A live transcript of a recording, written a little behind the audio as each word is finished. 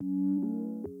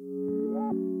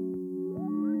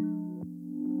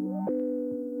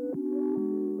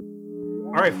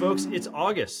All right, folks, it's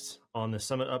August on the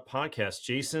Summit Up podcast.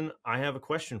 Jason, I have a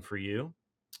question for you.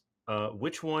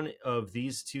 Which one of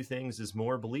these two things is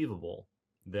more believable?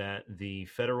 That the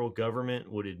federal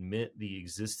government would admit the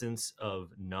existence of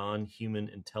non-human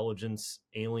intelligence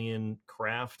alien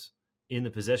craft in the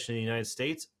possession of the United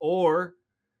States, or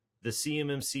the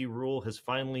CMMC rule has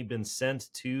finally been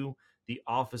sent to the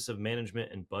Office of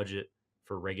Management and Budget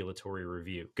for regulatory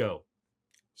review? Go.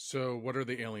 So what are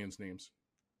the aliens' names?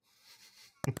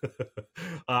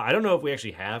 I don't know if we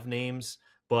actually have names,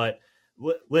 but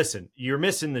listen, you're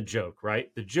missing the joke,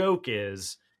 right? The joke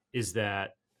is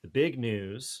that the big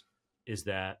news is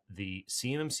that the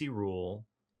CMMC rule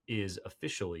is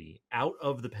officially out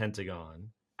of the Pentagon,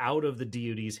 out of the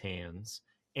DoD's hands,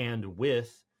 and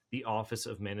with the Office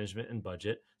of Management and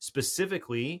Budget,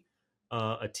 specifically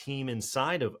a team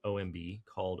inside of OMB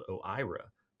called OIRA,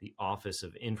 the Office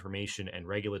of Information and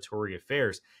Regulatory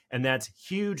Affairs. And that's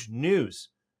huge news.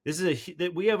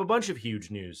 We have a bunch of huge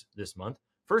news this month.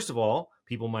 First of all,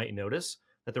 people might notice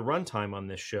that the runtime on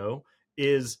this show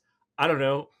is, I don't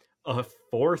know, a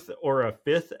fourth or a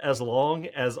fifth as long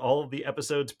as all of the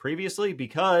episodes previously,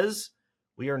 because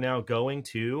we are now going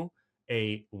to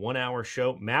a 1 hour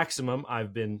show maximum.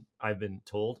 I've been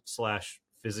told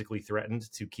 / physically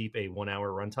threatened to keep a 1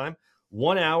 hour runtime,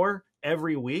 1 hour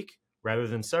every week rather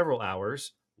than several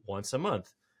hours once a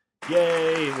month.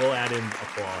 Yay! We'll add in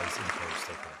applause in post.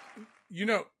 Okay. You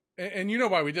know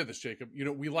why we did this, Jacob.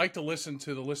 We like to listen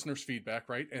to the listeners' feedback,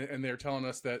 right? And they're telling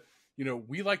us that,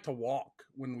 we like to walk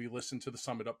when we listen to the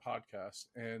Summit Up podcast.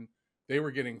 And they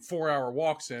were getting 4 hour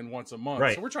walks in once a month.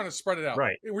 Right. So we're trying to spread it out.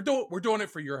 Right. We're doing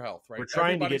it for your health, right? We're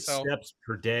trying Everybody's to get health. steps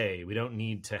per day. We don't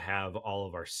need to have all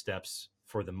of our steps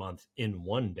for the month in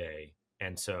one day.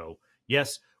 And so,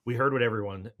 yes, we heard what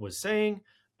everyone was saying.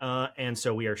 And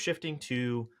so we are shifting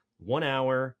to 1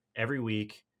 hour every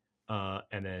week,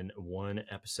 and then one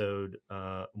episode,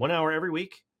 1 hour every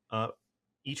week,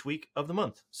 each week of the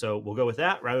month. So we'll go with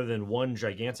that rather than one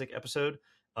gigantic episode.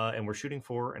 And we're shooting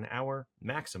for an hour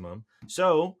maximum.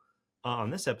 So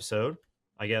on this episode,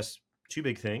 I guess two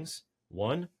big things.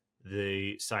 One,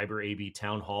 the Cyber AB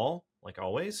Town Hall, like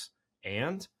always,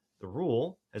 and the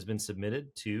rule has been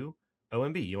submitted to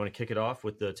OMB. You want to kick it off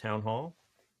with the Town Hall?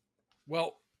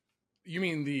 Well, you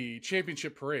mean the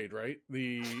championship parade, right?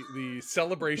 The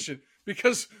celebration,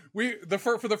 because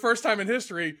for the first time in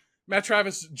history, Matt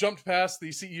Travis jumped past the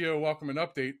CEO welcome and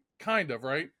update, kind of,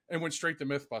 right? And went straight to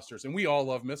Mythbusters. And we all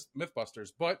love Mythbusters.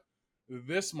 But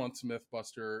this month's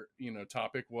Mythbuster,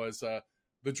 topic was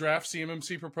the draft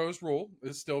CMMC proposed rule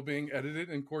is still being edited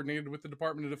and coordinated with the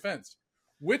Department of Defense,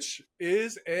 which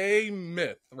is a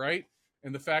myth, right?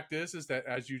 And the fact is that,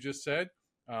 as you just said,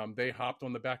 they hopped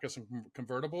on the back of some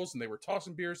convertibles and they were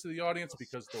tossing beers to the audience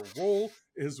because the role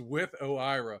is with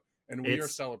OIRA, and we are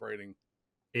celebrating.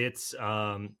 It's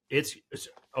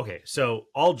okay. So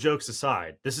all jokes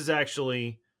aside, this is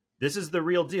the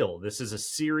real deal. This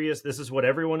is what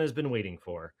everyone has been waiting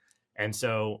for. And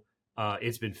so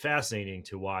it's been fascinating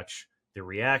to watch the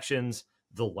reactions,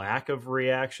 the lack of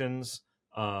reactions,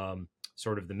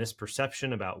 sort of the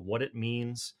misperception about what it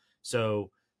means. So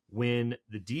when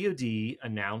the DoD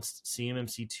announced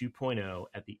CMMC 2.0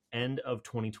 at the end of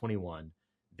 2021,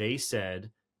 they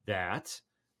said that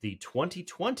the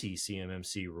 2020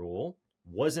 CMMC rule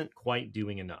wasn't quite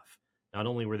doing enough. Not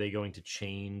only were they going to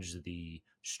change the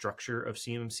structure of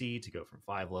CMMC to go from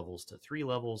 5 levels to 3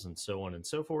 levels and so on and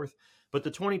so forth, but the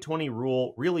 2020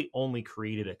 rule really only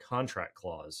created a contract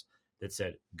clause that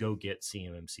said, go get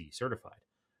CMMC certified.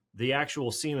 The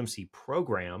actual CMMC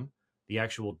program, the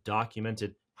actual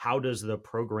documented how does the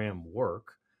program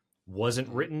work, wasn't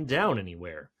written down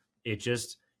anywhere. It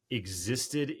just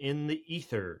existed in the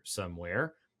ether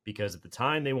somewhere, because at the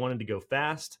time they wanted to go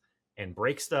fast and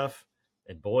break stuff,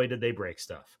 and boy, did they break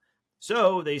stuff.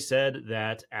 So they said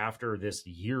that after this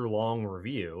year-long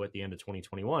review at the end of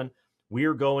 2021,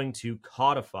 we're going to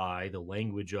codify the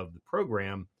language of the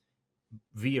program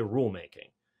via rulemaking.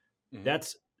 Mm-hmm.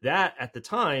 That at the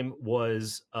time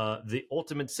was the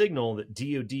ultimate signal that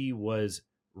DoD was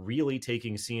really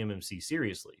taking CMMC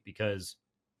seriously, because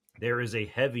there is a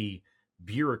heavy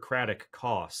bureaucratic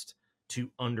cost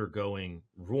to undergoing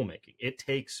rulemaking. It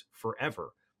takes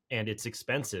forever, and it's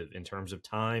expensive in terms of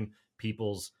time,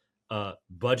 people's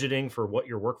budgeting for what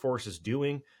your workforce is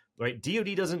doing, right?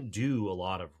 DoD doesn't do a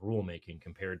lot of rulemaking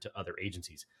compared to other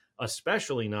agencies,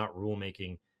 especially not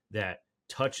rulemaking that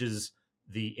touches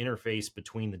the interface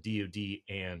between the DoD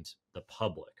and the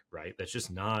public, right? That's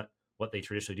just not what they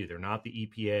traditionally do. They're not the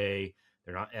EPA,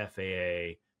 they're not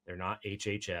FAA, they're not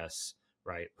HHS,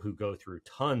 right? Who go through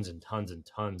tons and tons and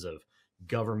tons of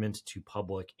government to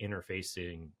public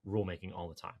interfacing rulemaking all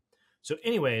the time. So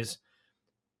anyways,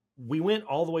 we went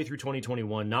all the way through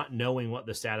 2021 not knowing what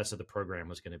the status of the program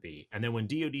was going to be. And then when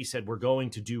DoD said we're going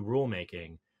to do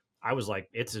rulemaking, I was like,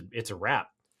 it's a wrap,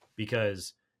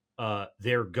 because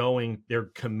they're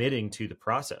committing to the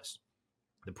process.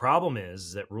 The problem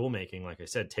is that rulemaking, like I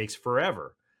said, takes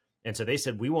forever. And so they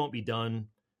said we won't be done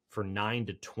for 9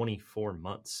 to 24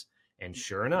 months. And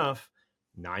sure enough,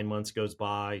 9 months goes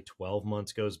by, 12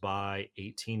 months goes by,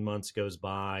 18 months goes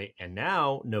by, and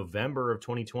now November of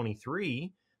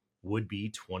 2023 would be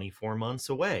 24 months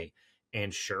away.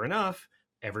 And sure enough,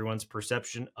 everyone's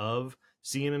perception of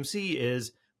CMMC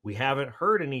is we haven't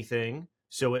heard anything,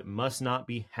 so it must not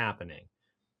be happening.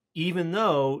 Even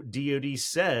though DoD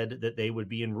said that they would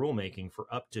be in rulemaking for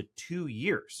up to 2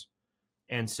 years.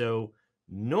 And so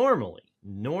normally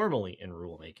in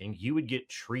rulemaking, you would get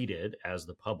treated as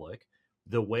the public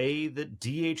the way that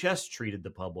DHS treated the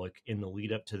public in the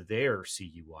lead up to their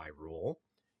CUI rule.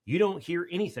 You don't hear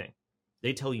anything.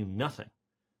 They tell you nothing.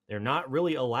 They're not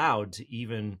really allowed to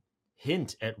even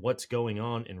hint at what's going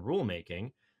on in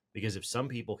rulemaking, because if some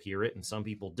people hear it and some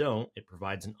people don't, it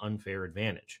provides an unfair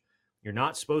advantage. You're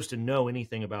not supposed to know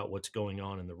anything about what's going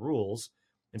on in the rules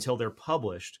until they're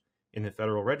published in the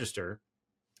Federal Register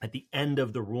at the end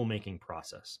of the rulemaking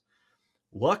process.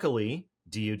 Luckily,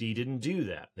 DoD didn't do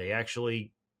that. They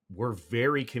actually were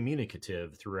very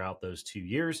communicative throughout those 2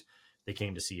 years. They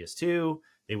came to see us too.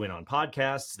 They went on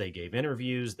podcasts. They gave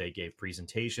interviews. They gave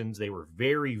presentations. They were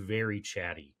very, very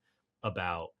chatty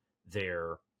about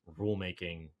their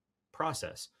rulemaking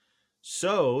process.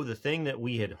 So the thing that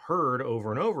we had heard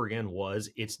over and over again was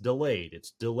it's delayed,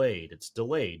 it's delayed, it's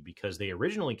delayed, because they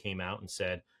originally came out and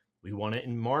said, we want it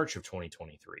in March of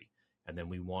 2023. And then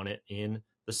we want it in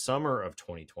the summer of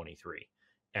 2023.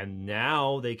 And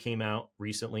now they came out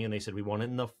recently and they said, we want it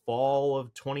in the fall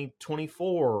of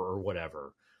 2024 or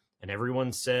whatever. And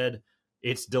everyone said,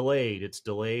 it's delayed, it's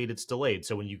delayed, it's delayed.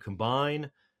 So when you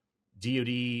combine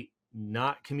DoD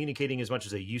not communicating as much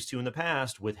as they used to in the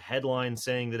past with headlines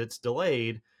saying that it's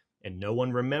delayed and no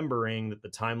one remembering that the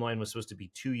timeline was supposed to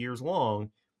be 2 years long,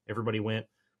 everybody went,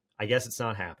 I guess it's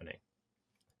not happening.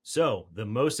 So the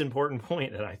most important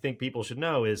point that I think people should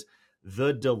know is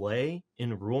the delay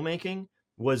in rulemaking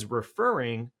was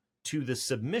referring to the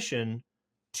submission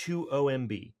to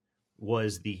OMB,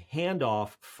 was the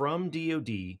handoff from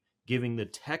DoD giving the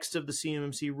text of the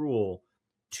CMMC rule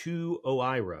to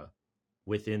OIRA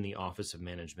within the Office of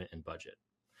Management and Budget.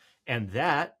 And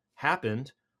that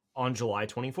happened on July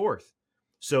 24th.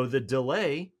 So the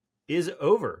delay is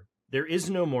over. There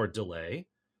is no more delay,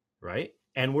 right?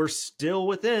 And we're still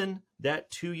within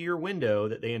that 2-year window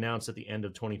that they announced at the end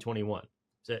of 2021.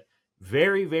 So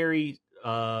very, very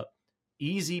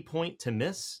easy point to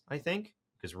miss, I think,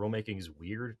 because rulemaking is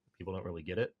weird. People don't really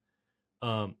get it.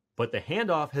 But the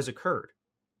handoff has occurred.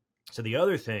 So the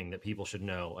other thing that people should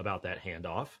know about that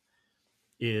handoff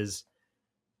is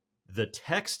the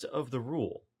text of the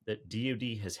rule that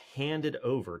DoD has handed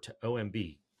over to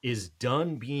OMB is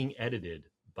done being edited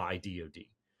by DoD.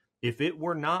 If it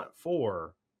were not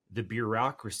for the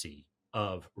bureaucracy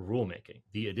of rulemaking,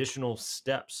 the additional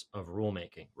steps of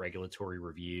rulemaking, regulatory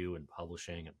review and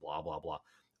publishing and blah, blah, blah,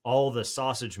 all the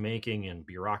sausage making and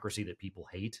bureaucracy that people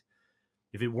hate,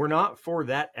 if it were not for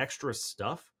that extra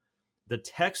stuff, the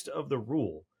text of the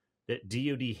rule that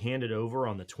DoD handed over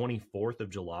on the 24th of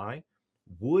July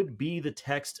would be the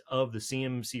text of the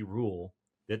CMMC rule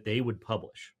that they would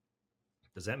publish.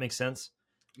 Does that make sense?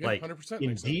 Yeah, like 100%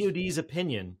 in DoD's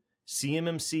opinion,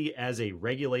 CMMC as a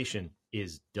regulation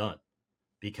is done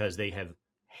because they have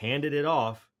handed it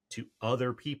off to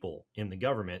other people in the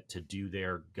government to do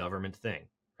their government thing,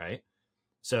 right?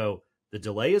 So the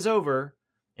delay is over,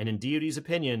 and in DoD's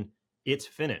opinion, it's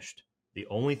finished. The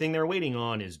only thing they're waiting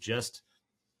on is just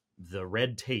the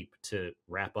red tape to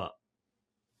wrap up.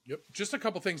 Yep. Just a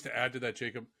couple things to add to that,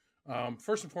 Jacob.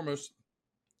 First and foremost,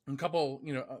 a couple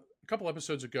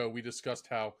episodes ago, we discussed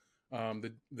how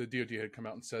the DoD had come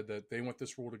out and said that they want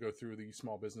this rule to go through the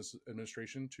Small Business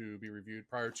Administration to be reviewed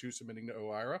prior to submitting to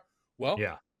OIRA. Well,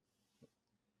 yeah.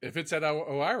 If it's at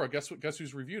OIRA, guess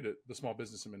who's reviewed it? The Small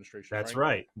Business Administration. That's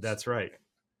right. That's right.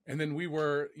 And then we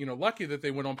were, lucky that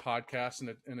they went on podcasts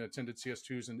and attended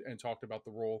CS2s and talked about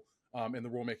the rule in the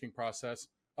rulemaking process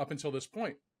up until this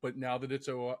point. But now that it's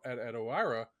at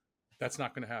OIRA, that's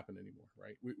not going to happen anymore,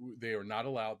 right? They are not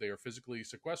allowed. They are physically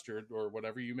sequestered, or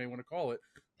whatever you may want to call it,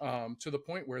 to the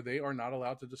point where they are not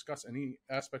allowed to discuss any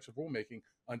aspects of rulemaking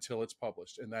until it's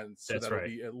published. And then that'll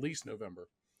be at least November.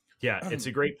 Yeah, it's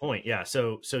a great point. Yeah,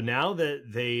 so now that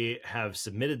they have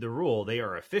submitted the rule, they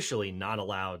are officially not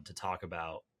allowed to talk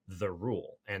about the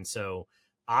rule. And so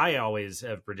I always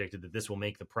have predicted that this will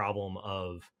make the problem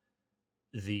of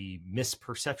the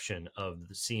misperception of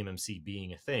the CMMC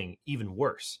being a thing even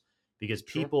worse, because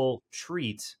Sure.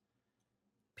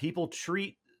 people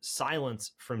treat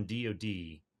silence from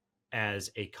DoD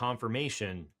as a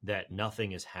confirmation that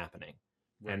nothing is happening,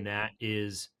 Right. and that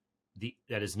is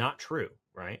not true,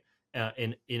 right?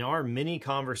 In our many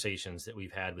conversations that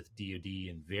we've had with DoD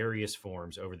in various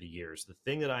forms over the years, the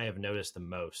thing that I have noticed the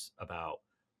most about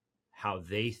how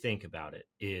they think about it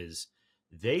is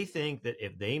they think that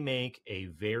if they make a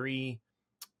very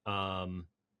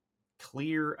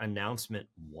clear announcement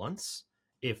once,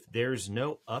 if there's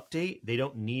no update, they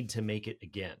don't need to make it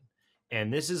again.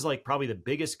 And this is like probably the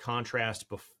biggest contrast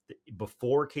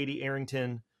before Katie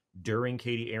Arrington, during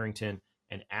Katie Arrington,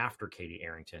 and after Katie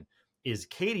Arrington. Is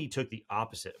Katie took the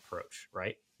opposite approach,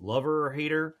 right? Love her or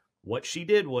hate her, what she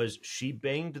did was she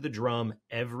banged the drum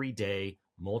every day,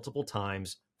 multiple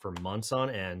times for months on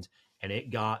end, and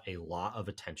it got a lot of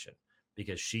attention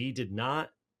because she did not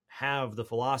have the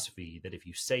philosophy that if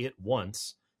you say it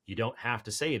once, you don't have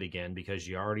to say it again because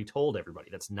you already told everybody.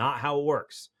 That's not how it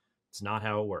works. It's not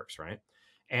how it works, right?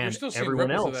 And you're still seeing everyone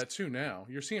ripples else of that too now.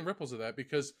 You're seeing ripples of that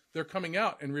because they're coming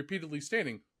out and repeatedly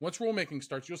stating once rulemaking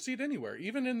starts, you'll see it anywhere,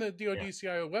 even in the DoD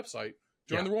CIO website.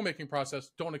 During the rulemaking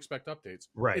process, don't expect updates.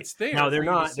 Right. It's there. Now they're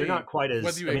not quite as,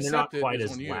 whether you I mean, they're not accept it quite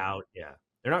is as on you. loud. Yeah.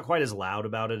 They're not quite as loud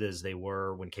about it as they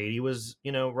were when Katie was,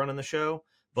 running the show.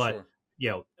 But,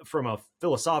 Sure. From a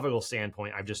philosophical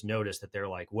standpoint, I've just noticed that they're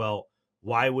like, well,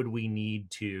 why would we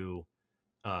need to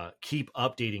keep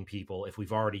updating people if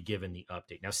we've already given the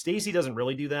update? Now, Stacy doesn't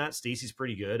really do that. Stacy's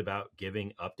pretty good about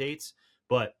giving updates,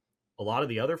 but a lot of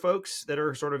the other folks that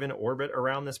are sort of in orbit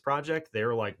around this project,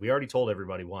 they're like, we already told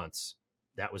everybody once.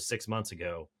 That was 6 months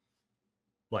ago.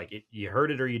 Like, you heard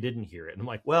it or you didn't hear it. And I'm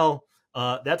like, well,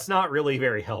 that's not really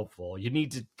very helpful. You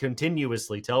need to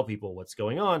continuously tell people what's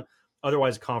going on.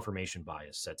 Otherwise, confirmation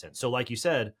bias sets in. So like you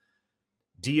said,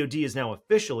 DoD is now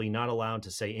officially not allowed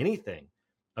to say anything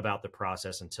about the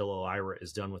process until OIRA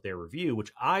is done with their review,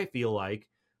 which I feel like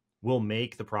will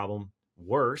make the problem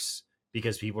worse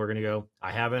because people are going to go,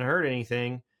 I haven't heard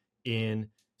anything in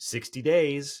 60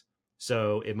 days,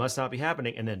 so it must not be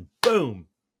happening. And then boom,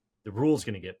 the rule's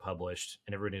going to get published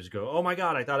and everybody's going to go, oh my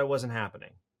God, I thought it wasn't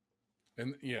happening.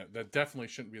 And yeah, that definitely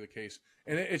shouldn't be the case.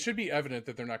 And it should be evident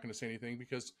that they're not going to say anything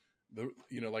because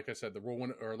like I said, the rule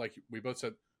went, or like we both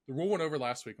said, the rule went over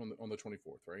last week on the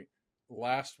 24th, right?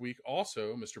 Last week,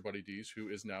 also, Mr. Buddy Dees, who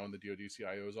is now in the DoD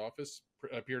CIO's office,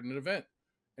 appeared in an event.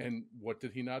 And what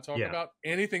did he not talk about?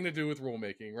 Anything to do with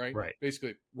rulemaking, right? Right.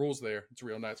 Basically, rules there. It's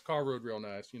real nice. Car road, real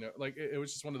nice. Like it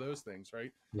was just one of those things,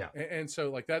 right? Yeah. And so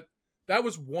like that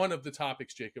was one of the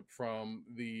topics, Jacob, from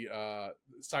the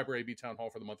Cyber AB Town Hall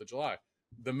for the month of July.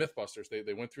 The Mythbusters,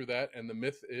 they went through that, and the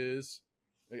myth is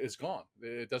gone.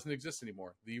 It doesn't exist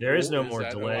anymore. There is no more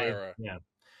delay. OIRA. Yeah.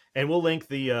 And we'll link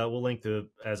the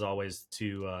as always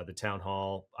to the town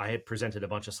hall. I had presented a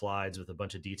bunch of slides with a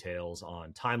bunch of details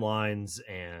on timelines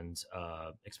and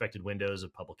expected windows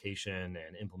of publication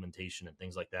and implementation and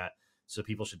things like that. So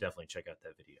people should definitely check out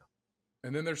that video.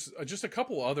 And then there's just a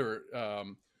couple other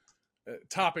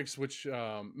topics which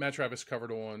Matt Travis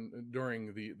covered on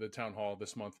during the town hall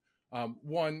this month.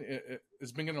 One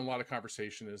has been getting a lot of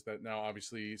conversation is that now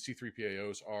obviously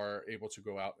C3PAOs are able to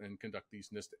go out and conduct these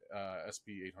NIST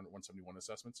SB 800-171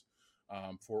 assessments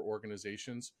for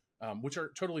organizations, which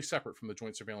are totally separate from the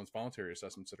Joint Surveillance Voluntary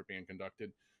Assessments that are being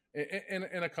conducted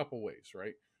in a couple ways,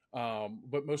 right?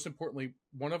 But most importantly,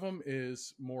 one of them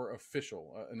is more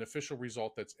official, an official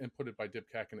result that's inputted by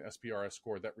DIPCAC and SPRS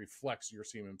score that reflects your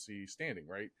CMMC standing,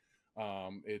 right?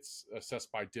 It's assessed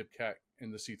by DIPCAT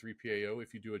and the C3PAO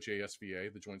if you do a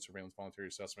JSVA, the Joint Surveillance Voluntary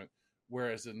Assessment,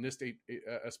 whereas the NIST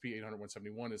SP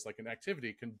 800-171 is like an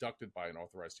activity conducted by an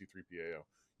authorized C3PAO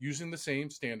using the same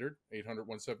standard,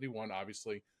 800-171,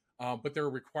 obviously, but there are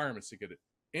requirements to get it.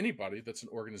 Anybody that's an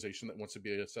organization that wants to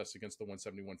be assessed against the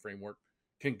 171 framework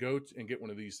can go and get one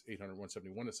of these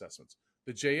 800-171 assessments.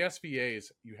 The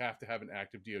JSVAs, you have to have an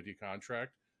active DoD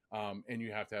contract, and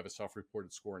you have to have a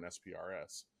self-reported score in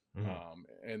SPRS. Mm-hmm.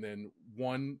 And then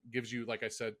one gives you, like I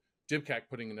said, DIPCAC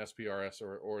putting an SPRS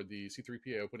or the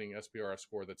C3PAO putting an SPRS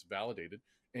score that's validated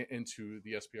into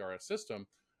the SPRS system.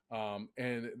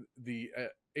 And the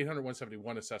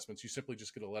 800-171 assessments, you simply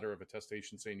just get a letter of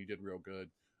attestation saying you did real good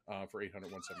for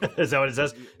 800-171. Is that what it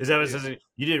says? Is that what it says?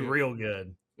 You did real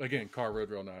good. Again, car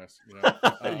road real nice.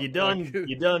 You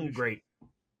done great.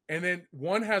 And then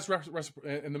one has,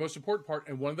 and the most important part,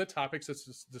 and one of the topics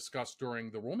that's discussed during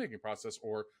the rulemaking process,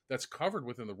 or that's covered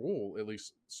within the rule, at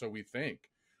least so we think,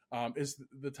 is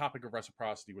the topic of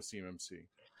reciprocity with CMMC.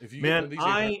 If you get one Man, of these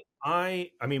 800,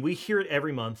 I mean, we hear it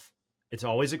every month. It's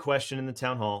always a question in the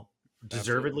town hall, absolutely.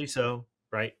 deservedly so,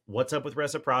 right? What's up with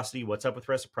reciprocity? What's up with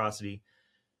reciprocity?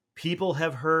 People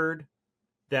have heard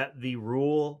that the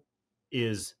rule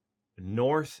is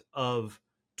north of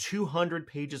 200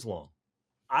 pages long.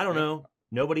 I don't Yeah, know.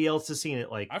 Nobody else has seen it.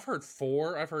 Like, I've heard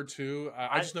 4. I've heard 2.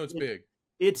 I I just know it's it, big.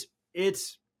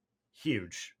 it's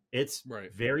huge. It's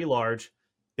Right. very large.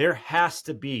 There has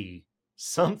to be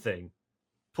something.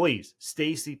 Please,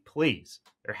 Stacy, please.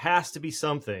 There has to be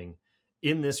something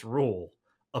in this rule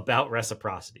about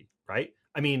reciprocity, right?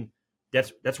 I mean,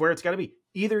 that's where it's got to be.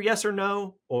 Either yes or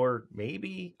no, or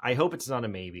maybe. I hope it's not a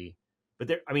maybe. But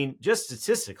there, I mean, just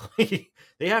statistically,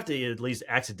 they have to at least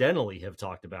accidentally have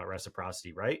talked about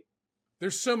reciprocity, right?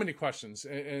 There's so many questions,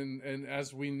 and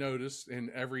as we noticed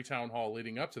in every town hall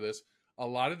leading up to this, a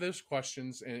lot of those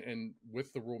questions, and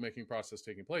with the rulemaking process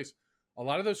taking place, a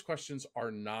lot of those questions are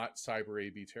not cyber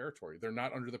AB territory. They're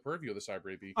not under the purview of the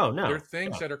cyber AB. Oh They're no,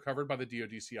 things yeah, that are covered by the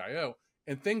DoD CIO,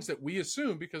 and things that we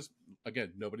assume, because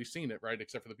again, nobody's seen it, right,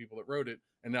 except for the people that wrote it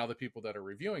and now the people that are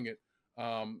reviewing it.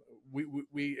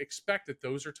 We expect that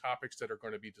those are topics that are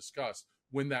going to be discussed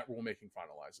when that rulemaking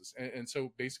finalizes, and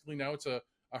so basically now it's a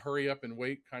hurry up and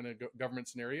wait kind of government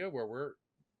scenario where we're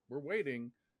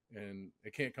waiting, and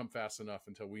it can't come fast enough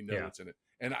until we know yeah. what's in it.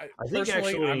 And I I think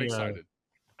personally, I'm actually, excited.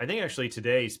 I think actually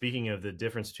today, speaking of the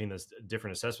difference between those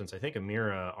different assessments, I think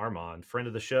Amira Armand, friend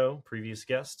of the show, previous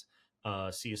guest,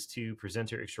 CS2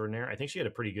 presenter extraordinaire, I think she had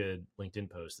a pretty good LinkedIn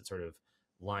post that sort of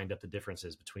lined up the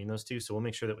differences between those two. So we'll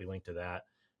make sure that we link to that.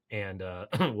 And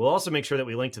we'll also make sure that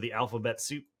we link to the Alphabet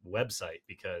Soup website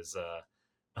because,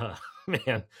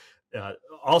 man, uh,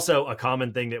 also a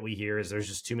common thing that we hear is there's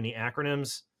just too many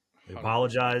acronyms. We 100%.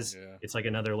 apologize. Yeah. It's like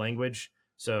another language.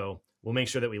 So we'll make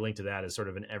sure that we link to that as sort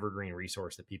of an evergreen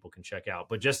resource that people can check out.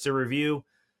 But just to review,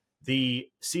 the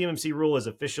CMMC rule is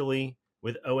officially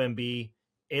with OMB.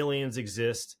 Aliens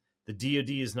exist. The DoD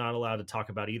is not allowed to talk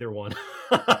about either one.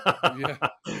 Yeah.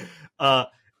 uh,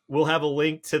 we'll have a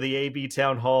link to the AB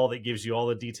town hall that gives you all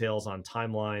the details on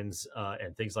timelines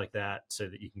and things like that, so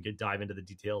that you can dive into the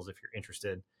details if you're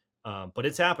interested. But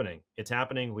it's happening. It's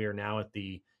happening. We are now at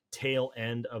the tail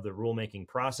end of the rulemaking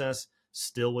process,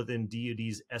 still within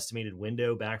DoD's estimated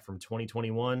window back from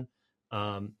 2021.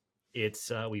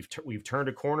 It's we've turned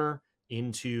a corner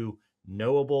into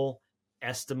knowable,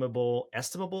 estimable.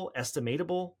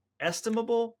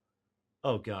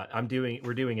 Oh God,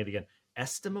 we're doing it again.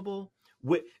 Estimable.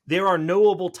 There are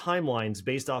knowable timelines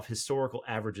based off historical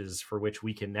averages for which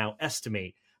we can now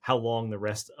estimate how long the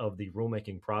rest of the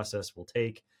rulemaking process will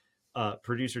take.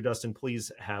 Producer Dustin,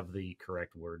 please have the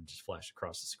correct word just flash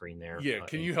across the screen there. Yeah,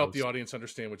 can In you help the post. audience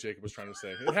understand what Jacob was trying to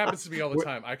say? It happens to me all the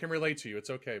time. I can relate to you. It's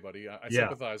okay, buddy. I Yeah.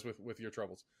 sympathize with your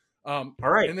troubles. All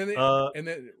right. And then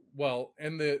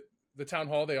the town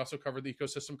hall, they also covered the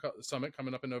ecosystem summit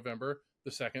coming up in November,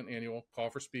 the second annual call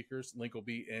for speakers. Link will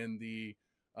be in the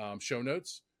show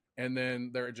notes. And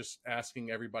then they're just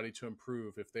asking everybody to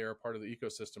improve if they are part of the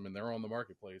ecosystem and they're on the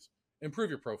marketplace. Improve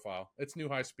your profile. It's new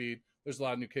high speed. There's a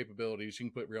lot of new capabilities. You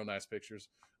can put real nice pictures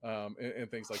and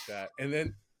things like that. And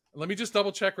then let me just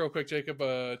double check real quick, Jacob.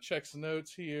 Checks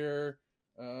notes here.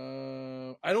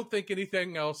 I don't think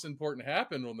anything else important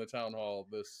happened on the town hall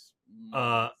this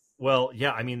month. Well,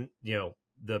 yeah, I mean,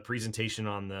 the presentation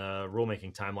on the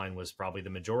rulemaking timeline was probably the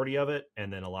majority of it,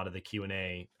 and then a lot of the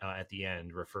Q&A at the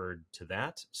end referred to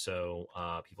that. So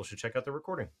people should check out the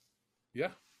recording. Yeah.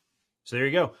 So there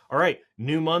you go. All right,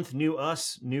 new month, new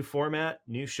us, new format,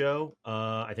 new show.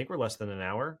 I think we're less than an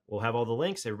hour. We'll have all the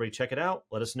links. Everybody check it out.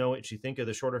 Let us know what you think of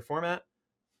the shorter format.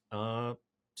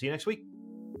 See you next week.